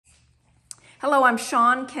Hello, I'm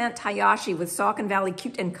Sean Kent Hayashi with Saucon Valley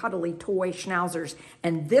Cute and Cuddly Toy Schnauzers,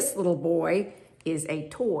 and this little boy is a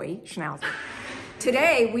toy schnauzer.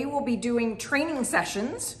 Today, we will be doing training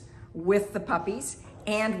sessions with the puppies,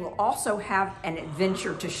 and we'll also have an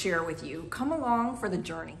adventure to share with you. Come along for the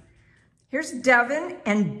journey. Here's Devin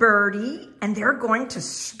and Birdie, and they're going to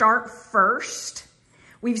start first.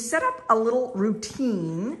 We've set up a little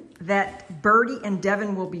routine that Birdie and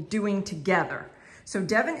Devin will be doing together. So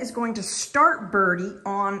Devin is going to start Birdie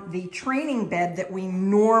on the training bed that we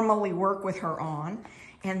normally work with her on.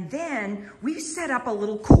 And then we've set up a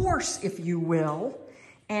little course, if you will,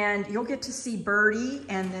 and you'll get to see Birdie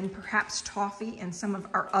and then perhaps Toffee and some of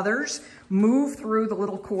our others move through the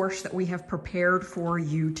little course that we have prepared for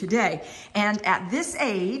you today. And at this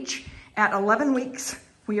age, at 11 weeks,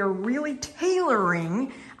 we are really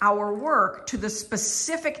tailoring our work to the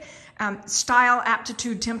specific style,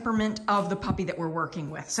 aptitude, temperament of the puppy that we're working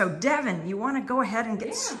with. So Devin, you want to go ahead and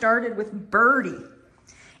get started with Birdie.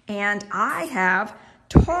 And I have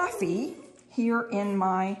Toffee here in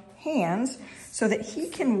my hands so that he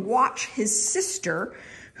can watch his sister,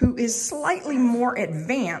 who is slightly more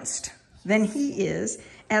advanced than he is,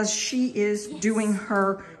 as she is doing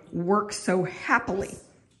her work so happily.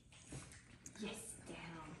 Yes,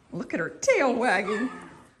 down. Look at her tail wagging.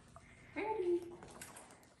 Birdie.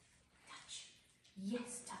 Touch.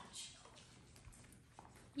 Yes, touch.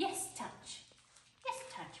 Yes, touch. Yes,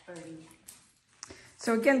 touch, Birdie.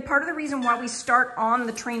 So again, part of the reason why we start on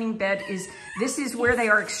the training bed is this is where they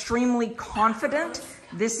are extremely confident.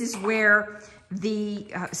 This is where the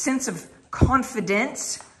sense of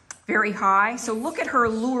confidence very high. So look at her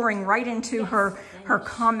luring right into her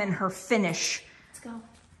come and her finish. Let's go.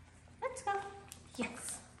 Let's go.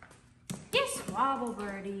 Yes. Yes, wobble,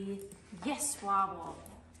 Birdie. Yes, wobble.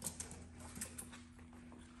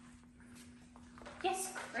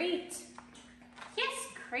 Yes, great. Yes,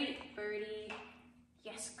 great, Birdie.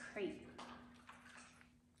 Yes, great.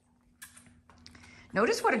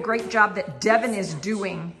 Notice what a great job that Devin is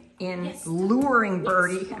doing in luring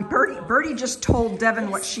Birdie. And Birdie just told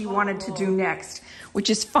Devin what she wanted to do next,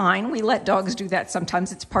 which is fine. We let dogs do that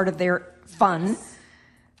sometimes. It's part of their fun.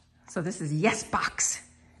 So this is yes box.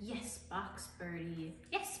 Yes box, Birdie.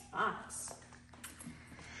 Yes box.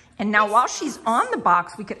 And now while she's on the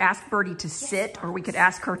box, we could ask Birdie to sit, or we could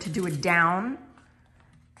ask her to do a down.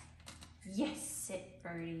 Yes, sit,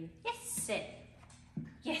 Birdie. Yes, sit.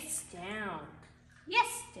 Yes, down.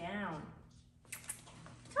 Yes, down.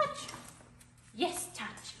 Touch. Yes,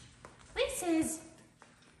 touch. Places.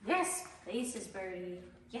 Yes, places, Birdie.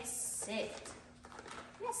 Yes, sit.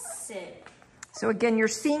 Yes, sit. So again, you're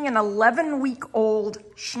seeing an 11-week-old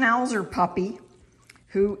Schnauzer puppy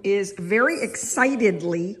who is very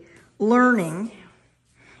excitedly learning,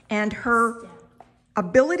 and her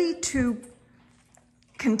ability to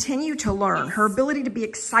continue to learn, her ability to be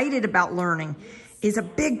excited about learning is a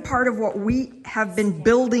big part of what we have been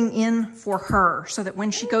building in for her, so that when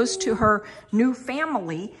she goes to her new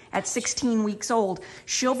family at 16 weeks old,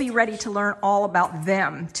 she'll be ready to learn all about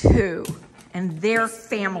them too, and their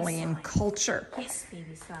family and culture. Yes,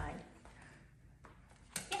 baby side.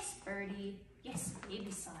 Yes, Birdie. Yes, baby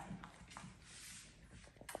side.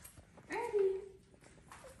 Birdie.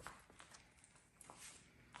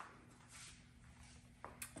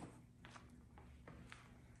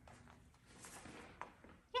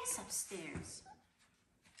 Yes, upstairs.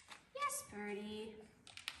 Yes, Birdie.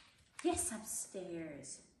 Yes,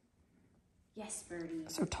 upstairs. Yes, Birdie.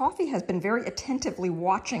 So Toffee has been very attentively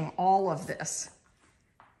watching all of this.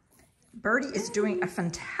 Birdie is doing a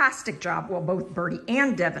fantastic job. Well, both Birdie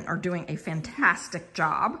and Devin are doing a fantastic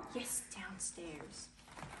job. Yes, downstairs.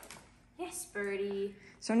 Yes, Birdie.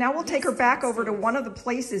 So now we'll take her back over to one of the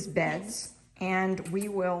places beds, and we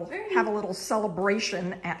will have a little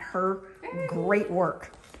celebration at her great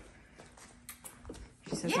work.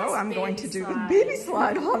 She says, oh, I'm going to do the baby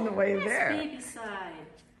slide on the way there. Baby slide.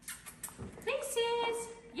 Places.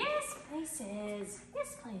 Yes, places.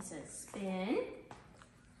 Yes, places. Spin.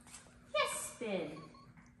 Yes, spin.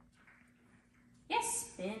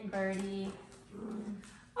 Yes, spin, Birdie.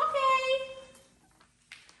 Okay.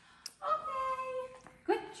 Okay.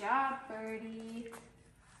 Good job, Birdie.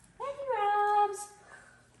 Baby rubs.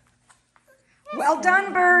 Yes, Well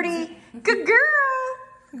done, Birdie. Good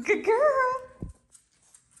girl. Good girl.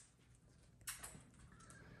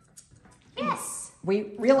 Yes.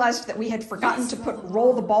 We realized that we had forgotten to put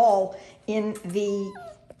roll the ball in the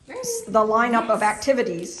lineup of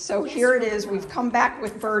activities. So here it is. We've come back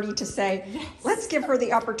with Birdie to say, let's give her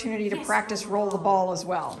the opportunity to practice roll the ball as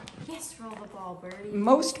well. Yes, roll the ball, Birdie.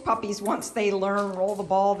 Most puppies, once they learn roll the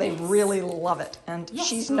ball, they really love it. And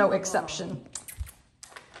she's no exception.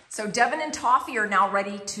 So Devin and Toffee are now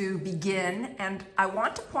ready to begin. And I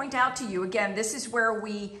want to point out to you, again, this is where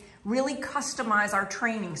we really customize our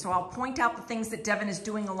training. So I'll point out the things that Devin is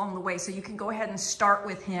doing along the way. So you can go ahead and start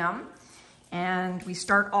with him. And we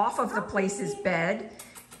start off of the places bed.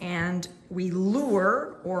 And we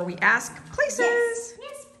lure, or we ask places.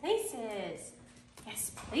 Yes, places.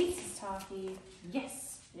 Yes, places, Toffee.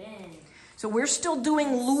 Yes, spin. So we're still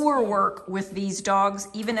doing lure work with these dogs,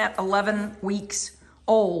 even at 11 weeks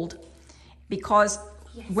old, because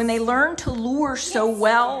when they learn to lure so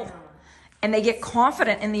well and they get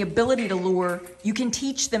confident in the ability to lure, you can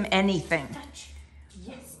teach them anything. Touch.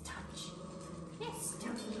 Yes, touch. Yes,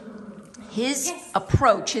 touch. His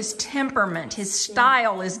approach, his temperament, his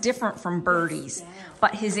style is different from Birdee's,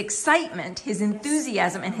 but his excitement, his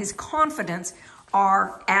enthusiasm, and his confidence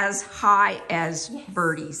are as high as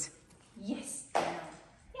Birdee's. Yes, down.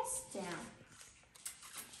 Yes, down.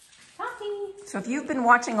 Toffee. So if you've been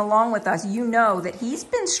watching along with us, you know that he's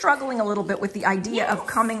been struggling a little bit with the idea of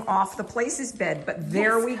coming off the places bed, but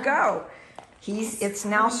there we go. It's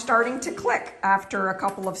now starting to click after a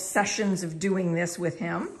couple of sessions of doing this with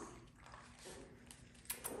him.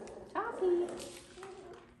 Toffee.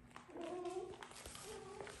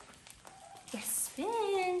 Yes,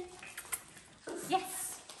 spin.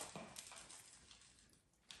 Yes.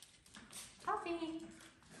 Toffee.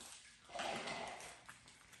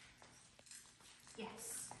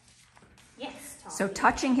 Yes. Yes, Toffee. So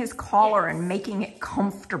touching his collar and making it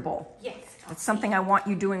comfortable. Yes, Toffee. That's something I want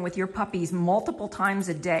you doing with your puppies multiple times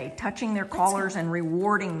a day, touching their collars and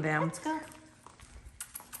rewarding them. Let's go.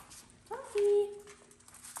 Toffee.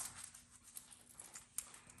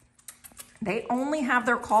 They only have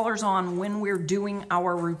their collars on when we're doing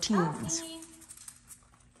our routines. Toffee.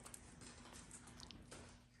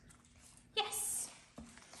 Yes.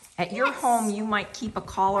 At your home, you might keep a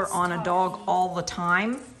collar on a dog all the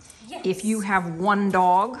time if you have one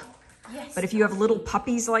dog. Yes. But if you have little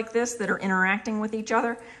puppies like this that are interacting with each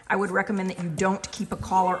other, I would recommend that you don't keep a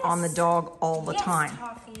collar on the dog all the time.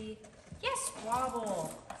 Toffee. Yes,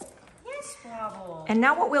 wobble. Yes, wobble. And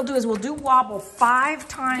now what we'll do is we'll do wobble 5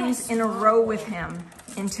 times in a row with him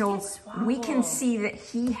until we can see that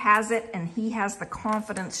he has it and he has the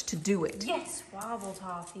confidence to do it. Yes, wobble,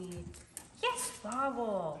 Toffee. Yes,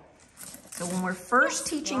 wobble. So when we're first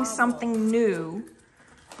teaching something new,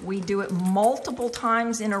 we do it multiple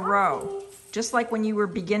times in a row, just like when you were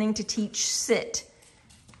beginning to teach sit.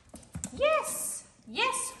 Yes,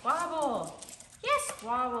 yes, wobble. Yes,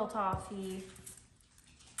 wobble, Toffee.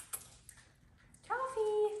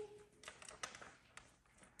 Toffee.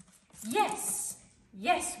 Yes,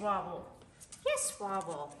 yes, wobble. Yes,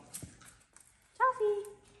 wobble. Toffee.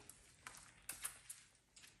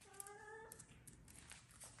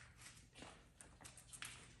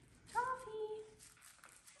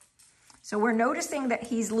 So we're noticing that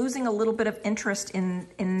he's losing a little bit of interest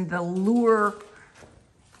in the lure,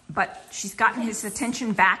 but she's gotten his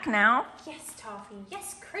attention back now. Yes, Toffee.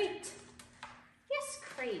 Yes, crate. Yes,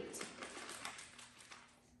 crate.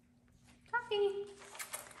 Toffee.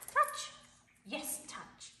 Touch. Yes,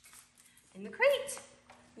 touch. In the crate.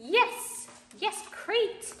 Yes. Yes,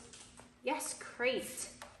 crate. Yes, crate.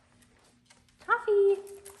 Toffee.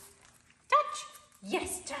 Touch.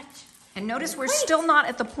 Yes, touch. And notice we're still not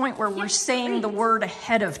at the point where we're saying the word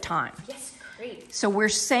ahead of time. Yes, great. So we're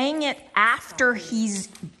saying it after he's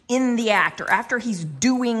in the act or after he's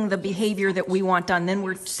doing the behavior that we want done. Then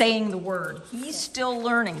we're saying the word. He's still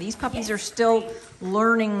learning. These puppies are still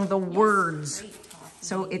learning the words.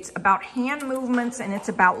 So it's about hand movements and it's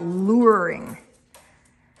about luring.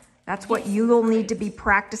 That's what you'll need to be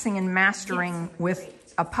practicing and mastering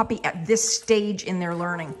with a puppy at this stage in their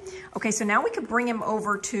learning. Okay, so now we could bring him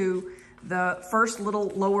over to the first little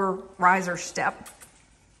lower riser step.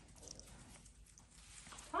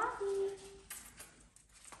 Potty.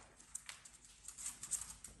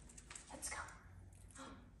 Let's go.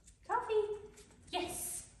 Toffee.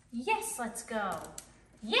 Yes. Yes, let's go.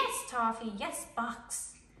 Yes, Toffee. Yes,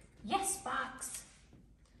 box. Yes, box.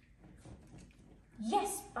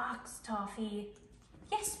 Yes, box, Toffee.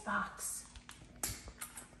 Yes, box.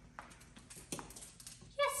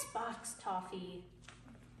 Yes, box, Toffee.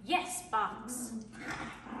 Yes, box.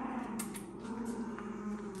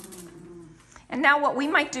 And now what we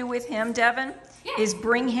might do with him, Devin, is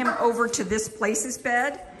bring him over to this places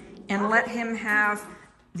bed and let him have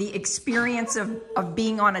the experience of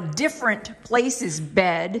being on a different places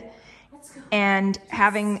bed and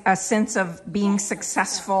having a sense of being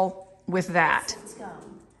successful with that. Let's go.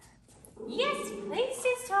 Yes,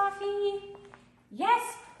 places, Toffee.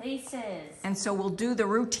 Yes, places. And so we'll do the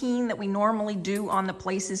routine that we normally do on the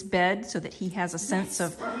places bed so that he has a sense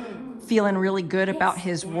of feeling really good about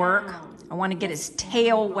his work. I want to get his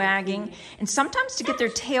tail wagging. And sometimes to get their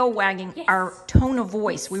tail wagging, our tone of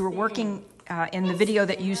voice. We were working in the video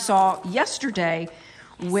that you saw yesterday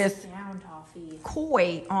with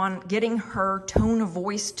Koi on getting her tone of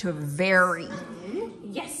voice to vary.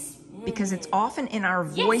 Yes. Because it's often in our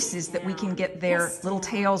voices that we can get their little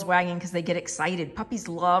tails wagging because they get excited. Puppies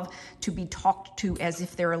love to be talked to as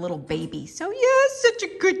if they're a little baby. So yes, such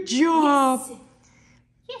a good job.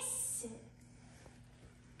 Yes.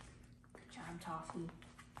 Good job, Toffee.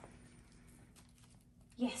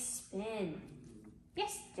 Yes, spin.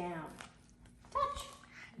 Yes, down. Touch.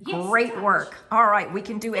 Yes, Great touch. work. All right, we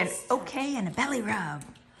can do an okay and a belly rub.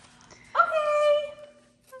 Okay.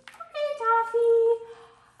 Okay, Toffee.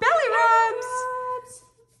 Belly rubs.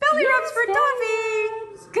 Belly rubs for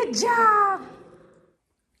Toffee. Good job.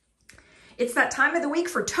 It's that time of the week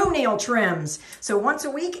for toenail trims. So once a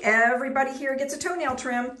week, everybody here gets a toenail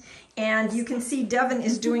trim. And you can see Devin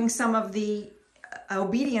is doing some of the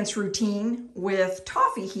obedience routine with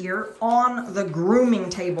Toffee here on the grooming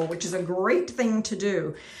table, which is a great thing to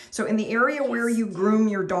do. So in the area where you groom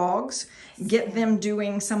your dogs, get them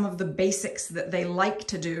doing some of the basics that they like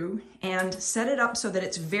to do and set it up so that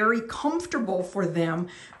it's very comfortable for them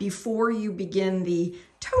before you begin the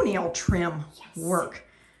toenail trim work.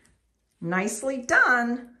 Nicely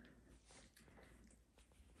done.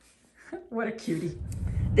 What a cutie.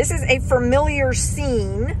 This is a familiar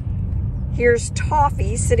scene. Here's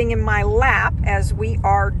Toffee sitting in my lap as we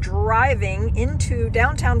are driving into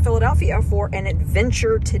downtown Philadelphia for an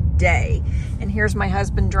adventure today. And here's my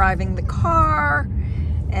husband driving the car,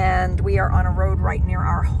 and we are on a road right near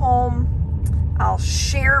our home. I'll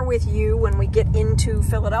share with you when we get into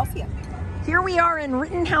Philadelphia. Here we are in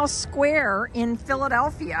Rittenhouse Square in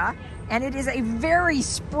Philadelphia, and it is a very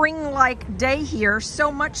spring-like day here, so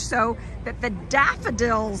much so that the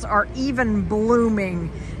daffodils are even blooming.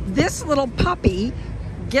 This little puppy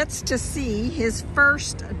gets to see his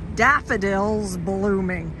first daffodils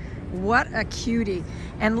blooming. What a cutie.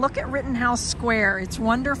 And look at Rittenhouse Square. It's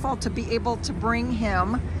wonderful to be able to bring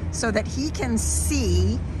him so that he can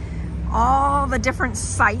see all the different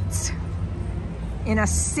sights in a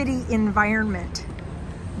city environment.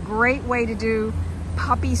 Great way to do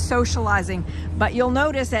puppy socializing. But you'll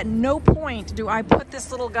notice at no point do I put this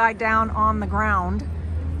little guy down on the ground.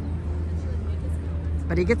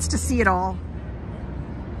 But he gets to see it all.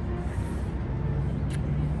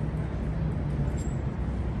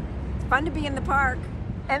 It's fun to be in the park.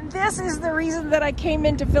 And this is the reason that I came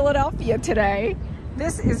into Philadelphia today.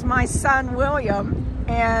 This is my son, William.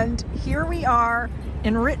 And here we are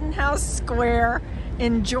in Rittenhouse Square,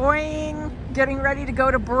 enjoying getting ready to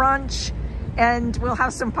go to brunch. And we'll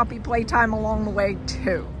have some puppy playtime along the way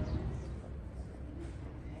too.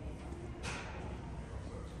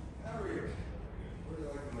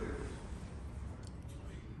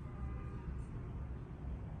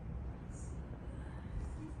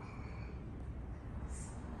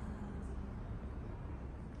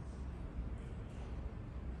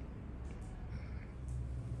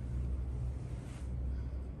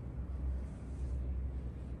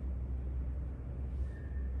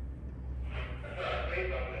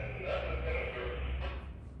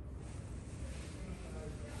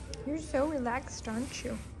 You're so relaxed, aren't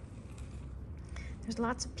you? There's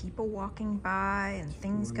lots of people walking by and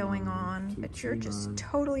things going on, but you're just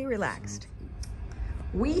totally relaxed.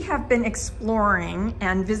 We have been exploring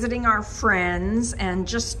and visiting our friends and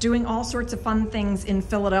just doing all sorts of fun things in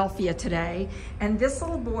Philadelphia today. And this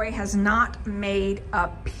little boy has not made a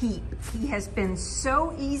peep. He has been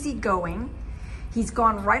so easygoing. He's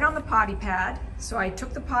gone right on the potty pad. So I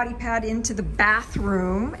took the potty pad into the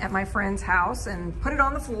bathroom at my friend's house and put it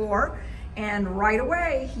on the floor. And right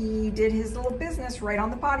away, he did his little business right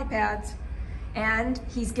on the potty pads. And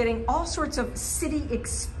he's getting all sorts of city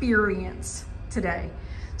experience today.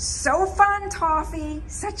 So fun, Toffee.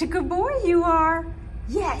 Such a good boy you are.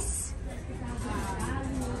 Yes.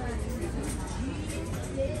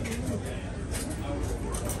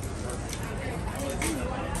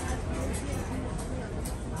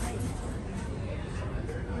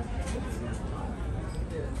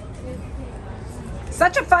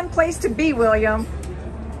 Such a fun place to be, William.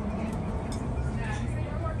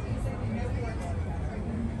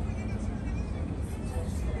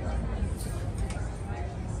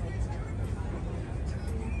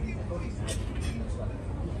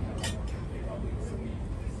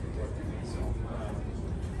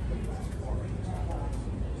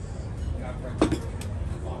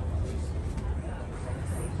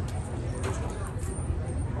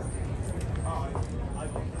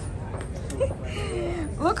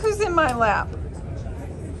 who's in my lap.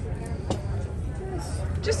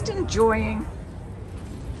 Just enjoying.